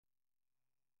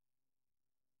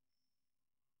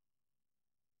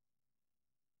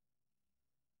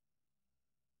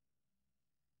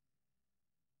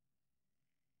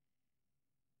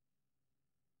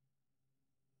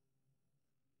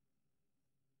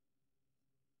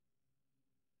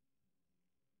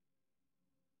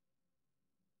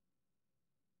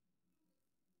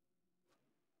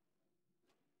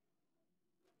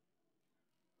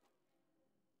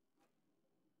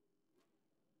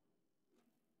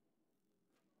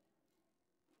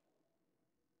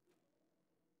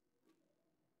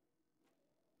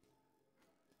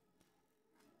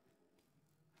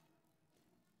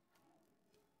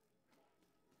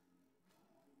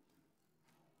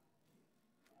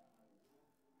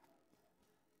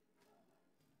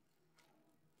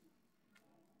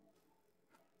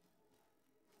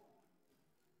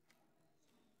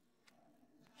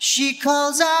She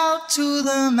calls out to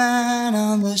the man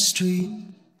on the street,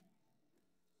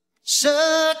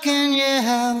 "Sir, can you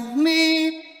help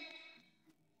me?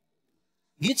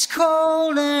 It's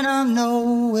cold and I'm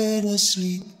nowhere to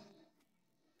sleep.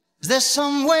 Is there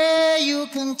somewhere you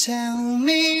can tell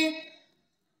me?"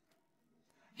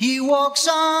 He walks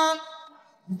on,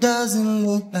 doesn't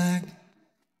look back.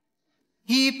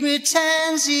 He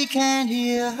pretends he can't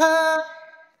hear her,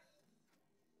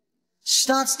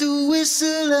 starts to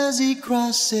whistle as he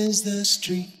crosses the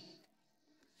street.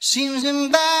 Seems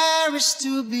embarrassed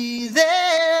to be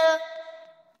there.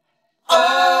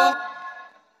 Oh,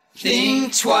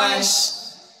 think twice,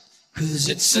 'cause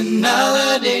it's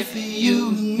another day for you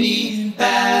and me in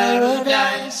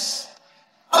paradise.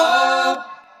 Oh,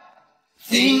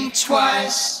 think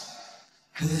twice,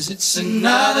 'cause it's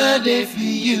another day for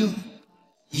you,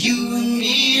 you and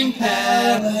me in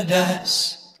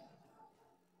paradise.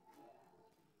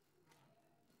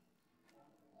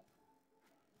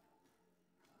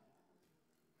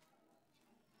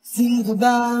 Think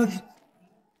about it.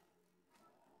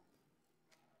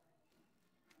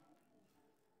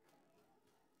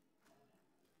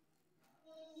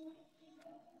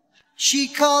 She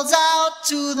calls out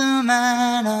to the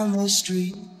man on the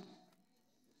street.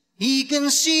 He can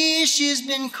see she's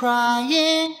been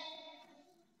crying.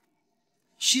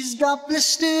 She's got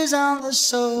blisters on the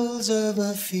soles of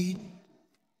her feet.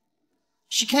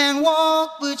 She can't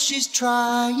walk, but she's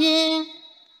trying.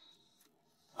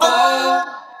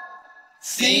 Oh,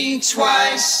 think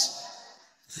twice,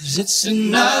 'cause it's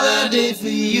another day for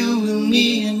you and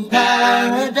me in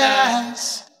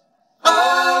paradise.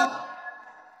 Oh,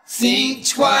 think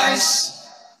twice,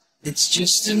 it's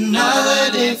just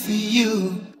another day for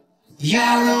you, you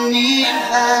and me in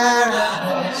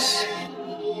paradise.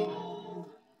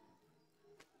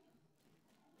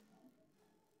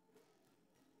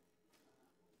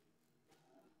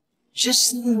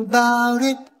 Just think about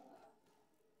it.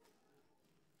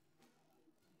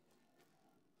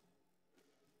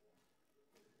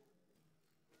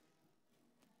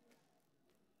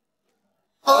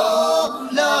 Oh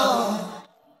Lord,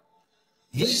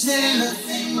 is there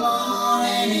nothing more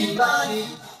anybody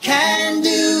can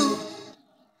do?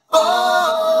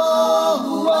 Oh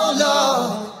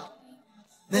Lord,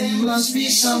 there must be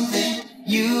something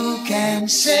you can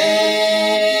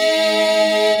say.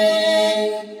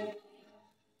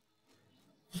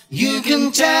 You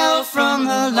can tell from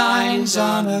the lines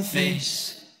on her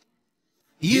face.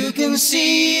 You can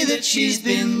see that she's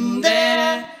been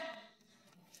there,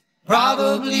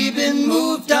 probably been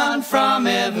moved on from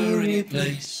every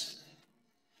place,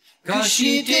 'cause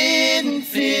she didn't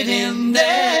fit in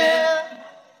there.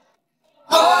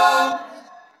 Oh,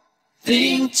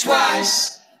 think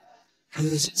twice,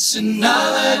 'cause it's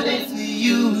another day for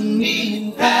you and me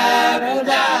in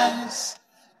paradise.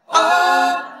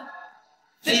 Oh,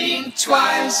 think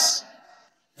twice,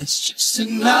 it's just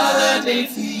another day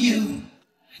for you,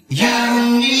 you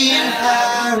and me in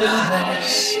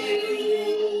paradise.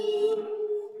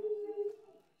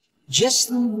 Just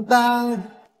think about it.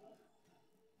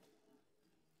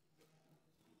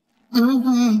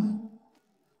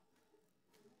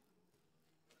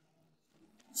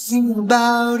 Think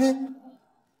about it.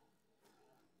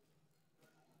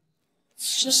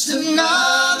 It's just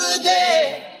another day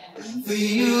for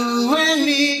you and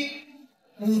me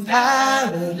in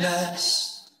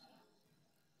paradise.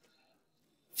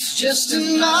 It's just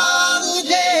another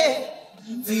day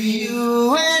for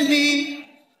you and me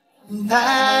in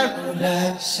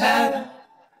paradise.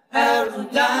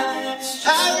 Paradise,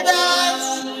 paradise.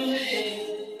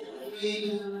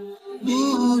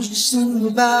 Ooh, just think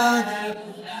about it.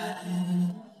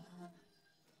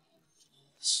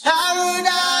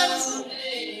 Paradise.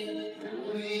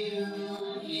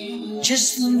 Just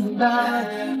think about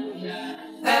it.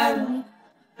 Paradise.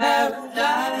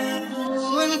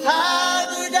 Ooh, in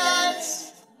paradise.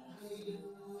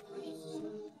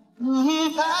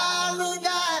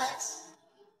 Paradise.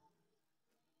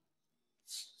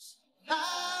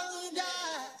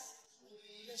 Paradise.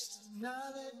 Just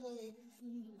another day to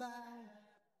think about.